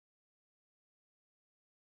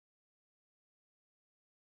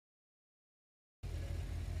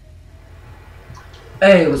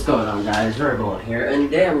Hey, what's going on, guys? Rebel here, and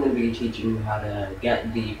today I'm going to be teaching you how to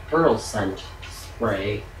get the pearl scent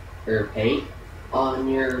spray or paint on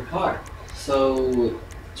your car. So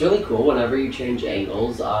it's really cool. Whenever you change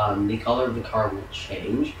angles, the color of the car will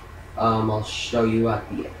change. I'll show you at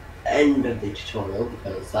the end of the tutorial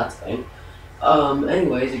because that's the thing.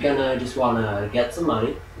 Anyways, you're gonna just wanna get some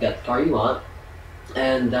money, get the car you want,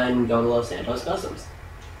 and then go to Los Santos Customs.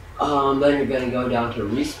 Then you're gonna go down to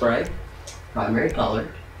respray. Primary color,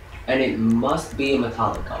 and it must be a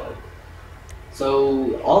metallic color.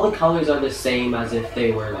 So all the colors are the same as if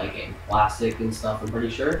they were like in plastic and stuff, I'm pretty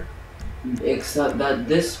sure. Except that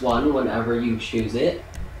this one, whenever you choose it,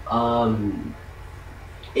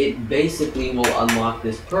 it basically will unlock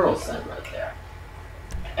this pearl scent right there.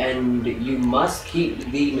 And you must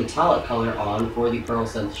keep the metallic color on for the pearl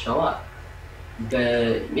scent to show up.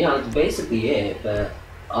 But yeah, that's basically it. But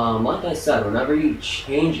like I said, whenever you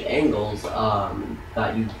change angles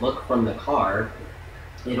that you look from the car,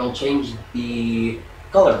 it'll change the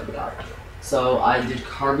color of the car. So I did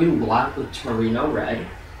carbon black with Torino red,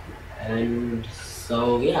 and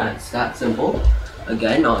so yeah, it's that simple.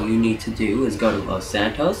 Again, all you need to do is go to Los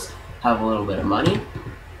Santos, have a little bit of money,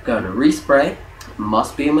 go to respray,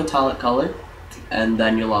 must be a metallic color, and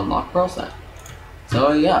then you'll unlock pearl scent.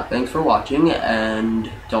 So yeah, thanks for watching, and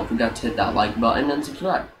don't forget to hit that like button and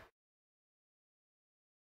subscribe.